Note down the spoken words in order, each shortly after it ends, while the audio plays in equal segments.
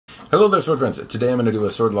Hello there, sword friends. Today I'm going to do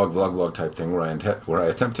a sword log vlog type thing where I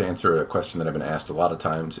attempt to answer a question that I've been asked a lot of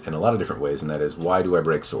times in a lot of different ways, and that is, why do I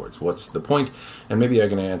break swords? What's the point? And maybe I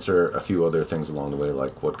can answer a few other things along the way,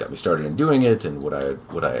 like what got me started in doing it, and would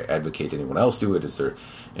I advocate anyone else do it? Is there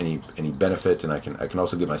any benefit? And I can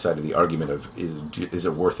also give my side of the argument of is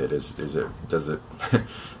it worth it?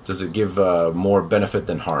 Does it give more benefit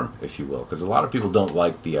than harm, if you will? Because a lot of people don't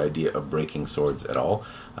like the idea of breaking swords at all.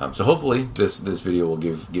 So hopefully this video will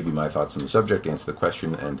give you my thoughts on the subject, answer the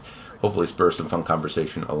question, and hopefully spur some fun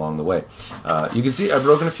conversation along the way. You can see I've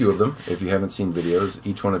broken a few of them. If you haven't seen videos,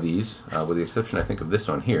 each one of these, with the exception I think of this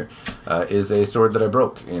one here, is a sword that I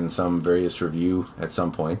broke in some various review at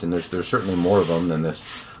some point, and there's certainly more of them than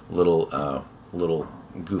this little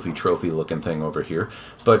goofy trophy looking thing over here.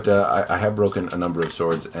 But I have broken a number of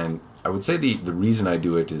swords, and I would say the reason I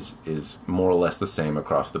do it is more or less the same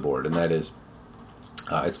across the board, and that is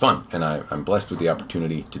it's fun, and I'm blessed with the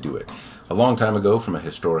opportunity to do it. A long time ago, from a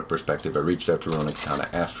historic perspective, I reached out to Rona Katana,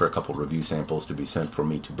 asked for a couple review samples to be sent for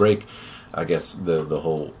me to break. I guess the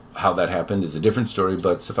whole how that happened is a different story,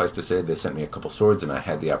 but suffice to say, they sent me a couple swords, and I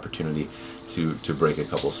had the opportunity to break a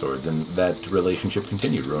couple swords, and that relationship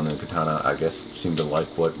continued. Rona and Katana, I guess, seemed to like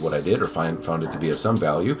what I did, or found it to be of some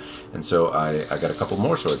value, and so I got a couple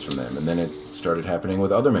more swords from them, and then it started happening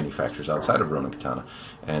with other manufacturers outside of Rona Katana,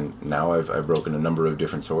 and now I've broken a number of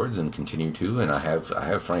different swords and continue to, and I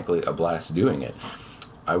have frankly a blast doing it.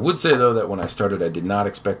 I would say, though, that when I started, I did not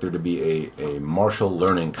expect there to be a martial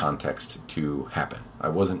learning context to happen. I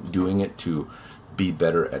wasn't doing it to be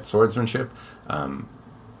better at swordsmanship.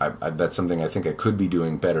 That's something I think I could be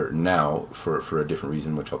doing better now for a different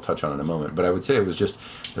reason, which I'll touch on in a moment. But I would say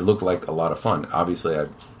it looked like a lot of fun. Obviously,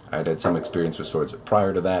 I'd had some experience with swords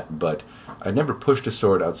prior to that, but I'd never pushed a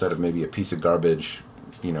sword outside of maybe a piece of garbage,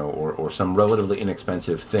 you know, or some relatively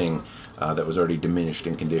inexpensive thing that was already diminished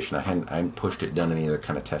in condition. I hadn't pushed it, done any of the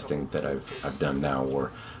kind of testing that I've done now,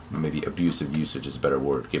 or maybe abusive usage is a better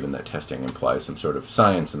word, given that testing implies some sort of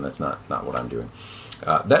science, and that's not what I'm doing.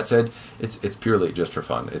 That said, it's purely just for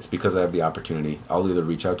fun. It's because I have the opportunity. I'll either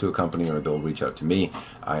reach out to a company or they'll reach out to me.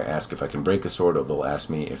 I ask if I can break a sword, or they'll ask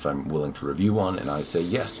me if I'm willing to review one, and I say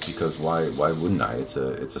yes, because why wouldn't I? It's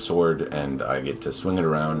a sword, and I get to swing it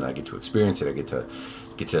around, and I get to experience it. I get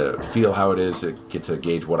to feel how it is. I get to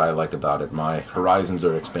gauge what I like about it. My horizons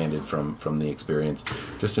are expanded from the experience,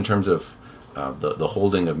 just in terms of the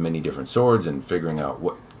holding of many different swords and figuring out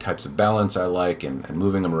what types of balance I like, and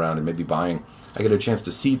moving them around, and maybe buying. I get a chance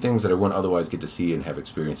to see things that I wouldn't otherwise get to see, and have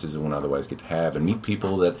experiences I wouldn't otherwise get to have, and meet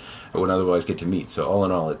people that I wouldn't otherwise get to meet. So all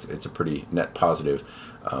in all, it's a pretty net positive,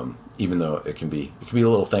 even though it can be a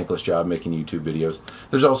little thankless job making YouTube videos.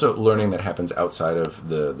 There's also learning that happens outside of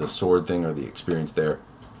the sword thing, or the experience there.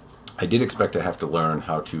 I did expect to have to learn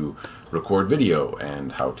how to record video,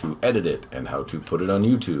 and how to edit it, and how to put it on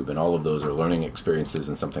YouTube, and all of those are learning experiences,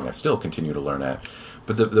 and something I still continue to learn at.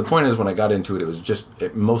 But the point is, when I got into it, it was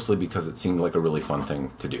mostly because it seemed like a really fun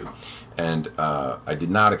thing to do. And I did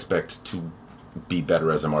not expect to be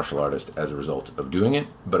better as a martial artist as a result of doing it,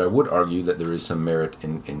 but I would argue that there is some merit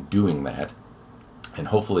in doing that. And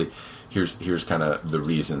hopefully, here's kind of the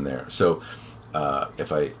reason there. So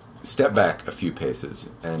if I step back a few paces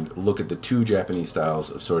and look at the two Japanese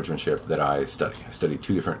styles of swordsmanship that I study. I study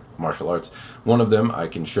two different martial arts. One of them I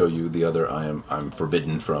can show you. The other I'm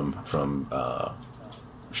forbidden from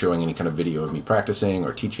showing any kind of video of me practicing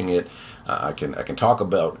or teaching it. I can talk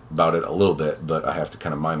about it a little bit, but I have to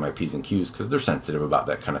kind of mind my P's and Q's, because they're sensitive about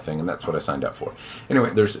that kind of thing, and that's what I signed up for.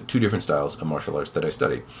 Anyway, there's two different styles of martial arts that I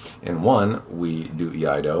study. In one, we do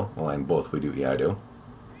Iaido. Well, in both we do Iaido,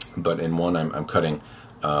 but in one I'm cutting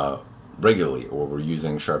regularly, or we're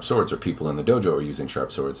using sharp swords, or people in the dojo are using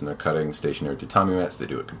sharp swords, and they're cutting stationary tatami mats. They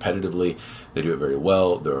do it competitively. They do it very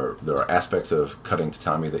well. There are aspects of cutting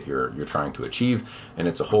tatami that you're trying to achieve, and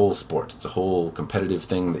it's a whole sport. It's a whole competitive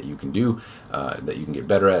thing that you can do, that you can get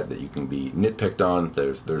better at, that you can be nitpicked on.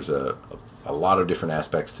 There's a lot of different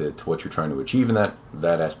aspects to what you're trying to achieve in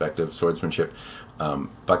that aspect of swordsmanship.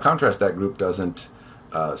 By contrast, that group doesn't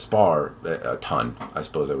spar a ton, I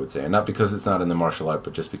suppose I would say, and not because it's not in the martial art,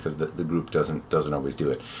 but just because the group doesn't always do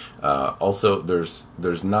it. Also, there's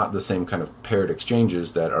not the same kind of paired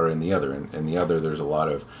exchanges that are in the other. In the other, there's a lot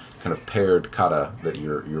of kind of paired kata that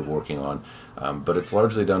you're working on, but it's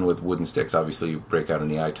largely done with wooden sticks. Obviously, you break out an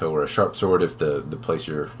iaito or a sharp sword if the place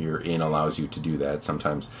you're in allows you to do that.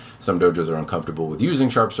 Sometimes some dojos are uncomfortable with using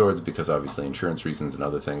sharp swords because obviously insurance reasons and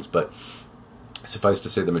other things, but suffice to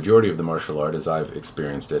say, the majority of the martial art, as I've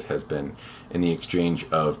experienced it, has been in the exchange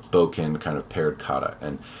of bokken, kind of paired kata.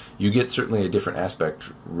 And you get certainly a different aspect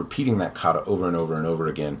repeating that kata over and over and over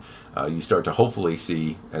again you start to hopefully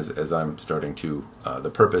see, as I'm starting to, the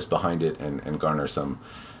purpose behind it, and garner some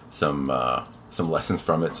lessons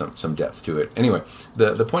from it, some depth to it. Anyway,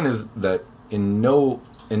 the point is that in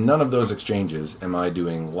none of those exchanges am I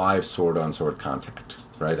doing live sword on sword contact.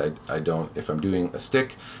 Right? I don't. If I'm doing a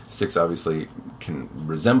stick, sticks obviously can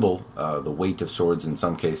resemble the weight of swords in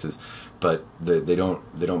some cases, but they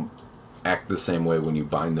don't act the same way when you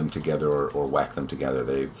bind them together or whack them together.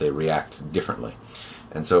 They react differently.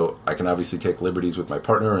 And so I can obviously take liberties with my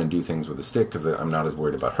partner and do things with a stick because I'm not as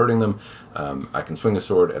worried about hurting them. I can swing a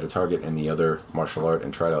sword at a target in the other martial art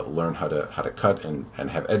and try to learn how to cut and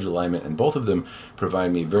have edge alignment, and both of them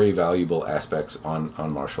provide me very valuable aspects on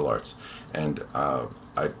martial arts. And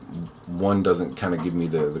one doesn't kind of give me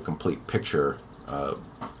the complete picture.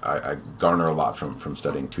 I garner a lot from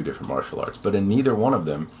studying two different martial arts, but in neither one of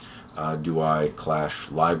them do I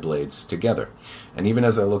clash live blades together. And even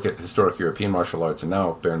as I look at historic European martial arts, and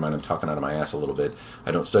now bear in mind I'm talking out of my ass a little bit,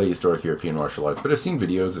 I don't study historic European martial arts, but I've seen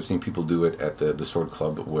videos, I've seen people do it at the Sword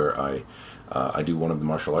Club where I do one of the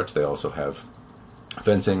martial arts. They also have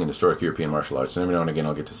fencing and historic European martial arts, and every now and again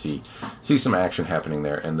I'll get to see some action happening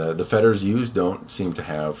there. And the fetters used don't seem to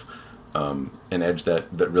have an edge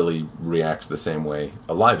that really reacts the same way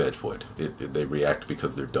a live edge would. They react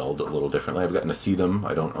because they're dulled a little differently. I've gotten to see them.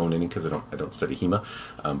 I don't own any because I don't study HEMA,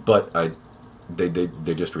 but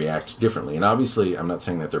they just react differently. And obviously, I'm not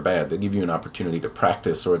saying that they're bad. They give you an opportunity to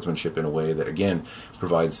practice swordsmanship in a way that, again,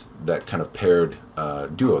 provides that kind of paired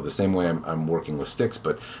duo. The same way I'm working with sticks,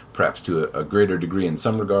 but perhaps to a greater degree in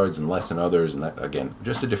some regards and less in others. And that, again,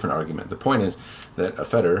 just a different argument. The point is that a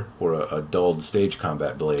fetter or a dulled stage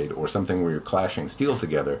combat blade or something where you're clashing steel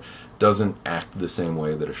together doesn't act the same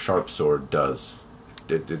way that a sharp sword does.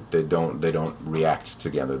 They don't react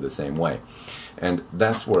together the same way. And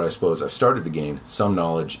that's where I suppose I've started to gain some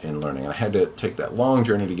knowledge in learning. And I had to take that long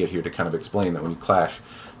journey to get here to kind of explain that when you clash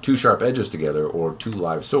two sharp edges together or two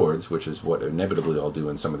live swords, which is what inevitably I'll do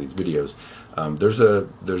in some of these videos, there's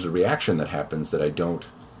a reaction that happens that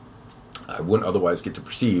I wouldn't otherwise get to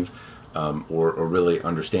perceive or really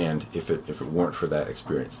understand if it weren't for that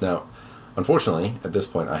experience. Now, unfortunately, at this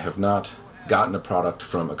point, I have not gotten a product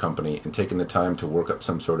from a company and taken the time to work up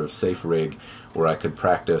some sort of safe rig where I could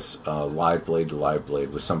practice live blade to live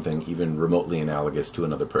blade with something even remotely analogous to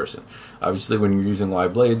another person. Obviously, when you're using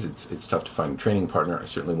live blades, it's tough to find a training partner. I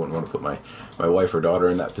certainly wouldn't want to put my wife or daughter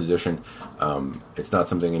in that position. It's not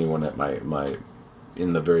something anyone at my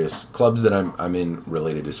in the various clubs that I'm in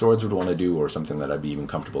related to swords would want to do, or something that I'd be even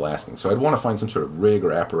comfortable asking. So I'd want to find some sort of rig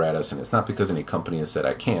or apparatus, and it's not because any company has said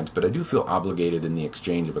I can't, but I do feel obligated in the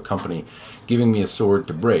exchange of a company giving me a sword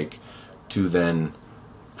to break to then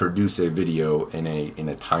produce a video in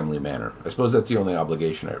a timely manner. I suppose that's the only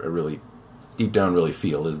obligation I really, deep down, really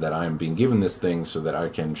feel, is that I'm being given this thing so that I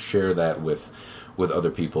can share that with other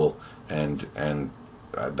people, and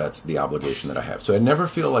that's the obligation that I have. So I never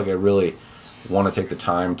feel like I really want to take the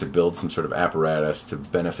time to build some sort of apparatus to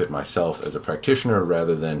benefit myself as a practitioner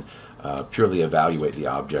rather than purely evaluate the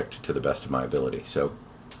object to the best of my ability. So,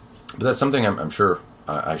 but that's something I'm sure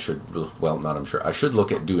I should, well, not I'm sure, I should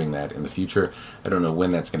look at doing that in the future. I don't know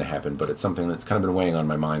when that's going to happen, but it's something that's kind of been weighing on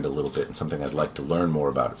my mind a little bit and something I'd like to learn more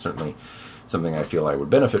about. It's certainly something I feel I would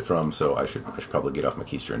benefit from, so I should probably get off my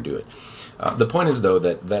keister and do it. The point is, though,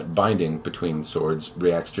 that binding between swords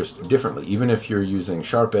reacts just differently. Even if you're using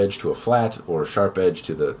sharp edge to a flat or sharp edge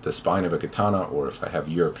to the spine of a katana, or if I have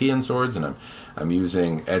European swords and I'm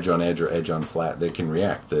using edge on edge or edge on flat, they can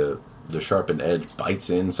react. The sharpened edge bites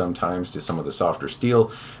in sometimes to some of the softer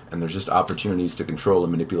steel, and there's just opportunities to control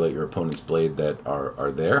and manipulate your opponent's blade that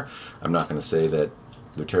are there. I'm not going to say that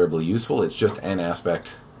they're terribly useful. It's just an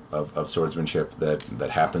aspect of swordsmanship that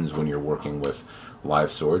happens when you're working with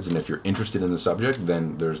live swords. And if you're interested in the subject,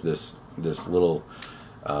 then there's this little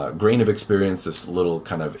grain of experience, this little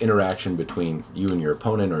kind of interaction between you and your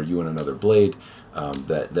opponent or you and another blade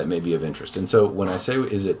that may be of interest. And so when I say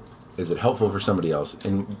is it helpful for somebody else,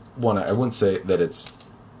 and one, I wouldn't say that it's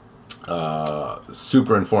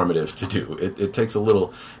super informative to do. It takes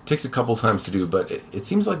a couple times to do, but it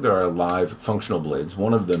seems like there are live functional blades.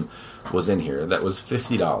 One of them was in here that was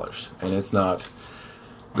 $50, and it's not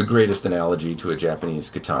the greatest analogy to a Japanese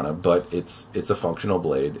katana, but it's a functional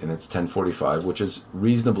blade, and it's 1045, which is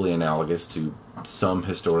reasonably analogous to some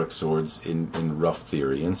historic swords in rough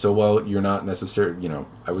theory. And so while you're not necessarily,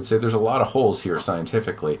 I would say there's a lot of holes here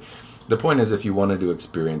scientifically. The point is, if you wanted to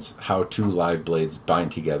experience how two live blades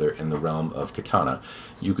bind together in the realm of katana,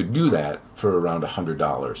 you could do that for around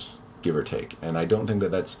 $100, give or take. And I don't think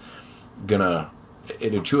that that's gonna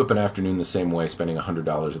it'd chew up an afternoon the same way spending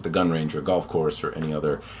 $100 at the gun range or golf course or any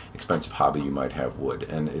other expensive hobby you might have would.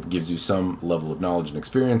 And it gives you some level of knowledge and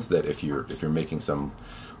experience that if you're making some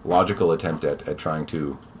logical attempt at trying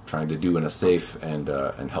to do in a safe and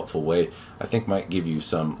helpful way, I think might give you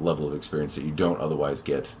some level of experience that you don't otherwise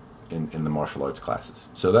get in the martial arts classes.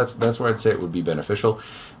 So that's where I'd say it would be beneficial.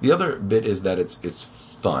 The other bit is that it's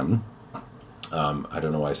fun. I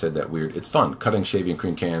don't know why I said that weird. It's fun. Cutting shaving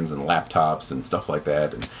cream cans and laptops and stuff like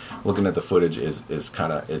that, and looking at the footage is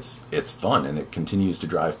kind of it's fun, and it continues to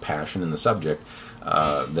drive passion in the subject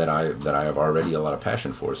that I have already a lot of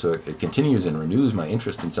passion for. So it continues and renews my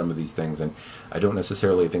interest in some of these things, and I don't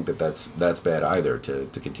necessarily think that's bad either.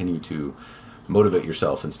 To continue to motivate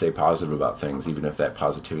yourself and stay positive about things, even if that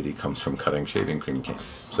positivity comes from cutting shaving cream cans.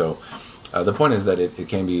 So. The point is that it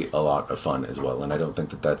can be a lot of fun as well, and I don't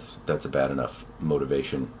think that's a bad enough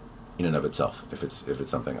motivation in and of itself. If it's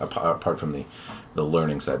something apart from the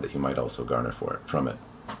learning side that you might also garner from it.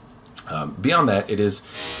 Beyond that, it is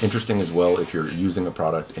interesting as well if you're using a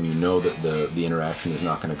product and you know that the interaction is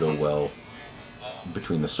not going to go well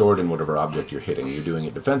between the sword and whatever object you're hitting. You're doing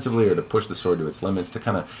it defensively or to push the sword to its limits, to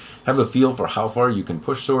kind of have a feel for how far you can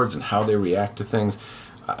push swords and how they react to things.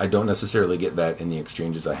 I don't necessarily get that in the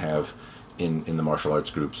exchanges I have in the martial arts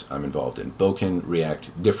groups I'm involved in. Bow can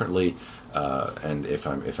react differently, and if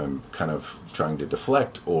I'm kind of trying to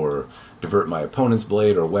deflect or divert my opponent's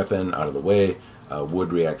blade or weapon out of the way,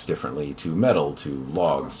 wood reacts differently to metal, to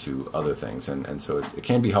logs, to other things, and so it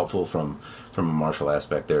can be helpful from a martial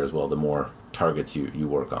aspect there as well. The more targets you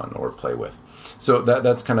work on or play with, so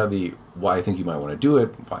that's kind of the why I think you might want to do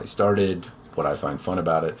it, why I started, what I find fun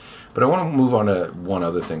about it. But I want to move on to one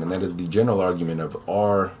other thing, and that is the general argument of,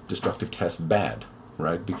 are destructive tests bad,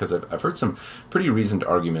 right? Because I've heard some pretty reasoned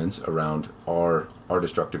arguments around, are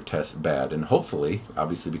destructive tests bad? And hopefully,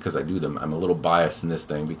 obviously because I do them, I'm a little biased in this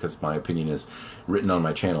thing because my opinion is written on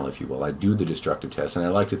my channel, if you will. I do the destructive tests, and I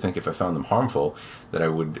like to think if I found them harmful, that I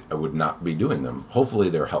would not be doing them. Hopefully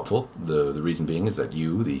they're helpful. The reason being is that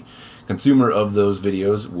you, the consumer of those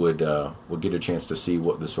videos, would get a chance to see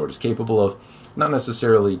what the sword is capable of, not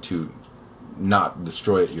necessarily to not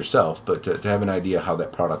destroy it yourself, but to have an idea how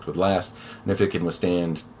that product would last, and if it can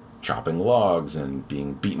withstand chopping logs and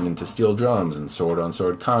being beaten into steel drums and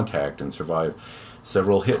sword-on-sword contact and survive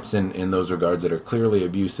several hits in those regards that are clearly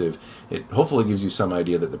abusive. It hopefully gives you some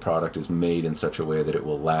idea that the product is made in such a way that it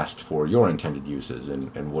will last for your intended uses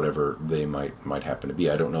and whatever they might happen to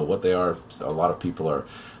be. I don't know what they are. A lot of people are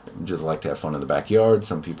just like to have fun in the backyard.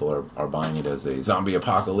 Some people are buying it as a zombie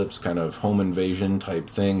apocalypse kind of home invasion type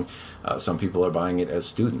thing. Some people are buying it as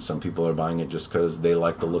students. Some people are buying it just because they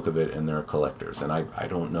like the look of it and they're collectors. And I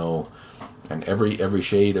don't know, and every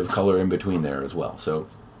shade of color in between there as well. So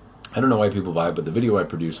I don't know why people buy it, but the video I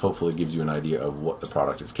produce hopefully gives you an idea of what the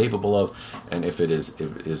product is capable of and if it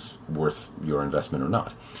is worth your investment or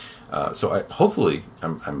not. So hopefully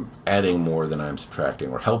I'm adding more than I'm subtracting,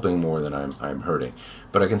 or helping more than I'm hurting.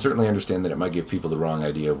 But I can certainly understand that it might give people the wrong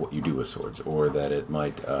idea of what you do with swords, or that it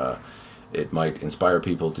might inspire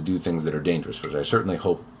people to do things that are dangerous, which I certainly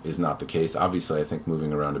hope is not the case. Obviously, I think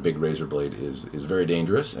moving around a big razor blade is very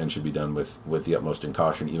dangerous and should be done with the utmost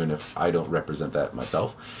caution, even if I don't represent that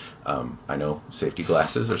myself. I know safety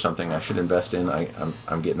glasses are something I should invest in.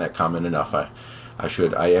 I'm getting that comment enough. I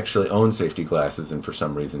actually own safety glasses, and for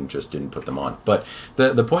some reason just didn't put them on. But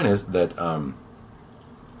the point is that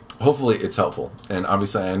hopefully it's helpful. And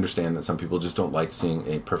obviously I understand that some people just don't like seeing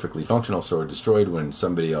a perfectly functional sword destroyed when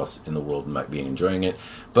somebody else in the world might be enjoying it.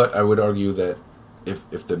 But I would argue that if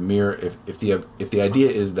the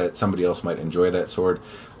idea is that somebody else might enjoy that sword,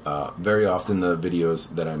 very often the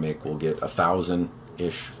videos that I make will get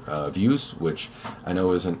 1,000-ish views, which I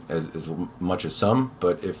know isn't as much as some,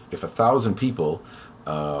 but if 1,000 people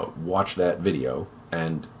watch that video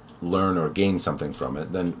and learn or gain something from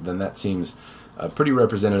it, then that seems pretty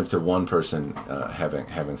representative to one person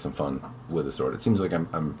having some fun with a sword. It seems like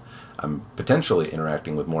I'm potentially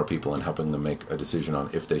interacting with more people and helping them make a decision on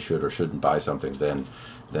if they should or shouldn't buy something than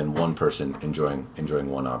one person enjoying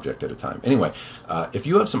one object at a time. Anyway, if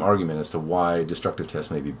you have some argument as to why destructive tests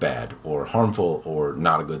may be bad or harmful or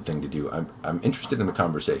not a good thing to do, I'm interested in the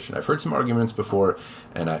conversation. I've heard some arguments before,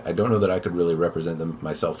 and I don't know that I could really represent them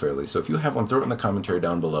myself fairly. So if you have one, throw it in the commentary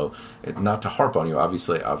down below. Not to harp on you,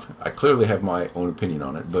 obviously, I clearly have my own opinion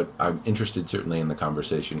on it, but I'm interested certainly in the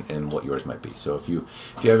conversation and what yours might be. So if you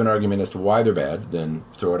have an argument as to why they're bad, then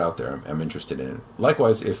throw it out there. I'm interested in it.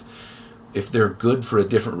 Likewise, if they're good for a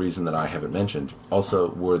different reason that I haven't mentioned,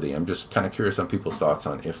 also worthy. I'm just kind of curious on people's thoughts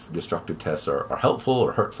on if destructive tests are helpful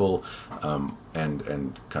or hurtful,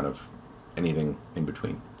 and kind of anything in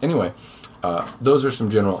between. Anyway, those are some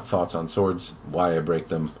general thoughts on swords, why I break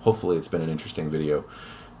them. Hopefully it's been an interesting video.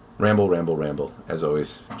 Ramble, ramble, ramble. As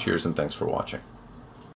always, cheers and thanks for watching.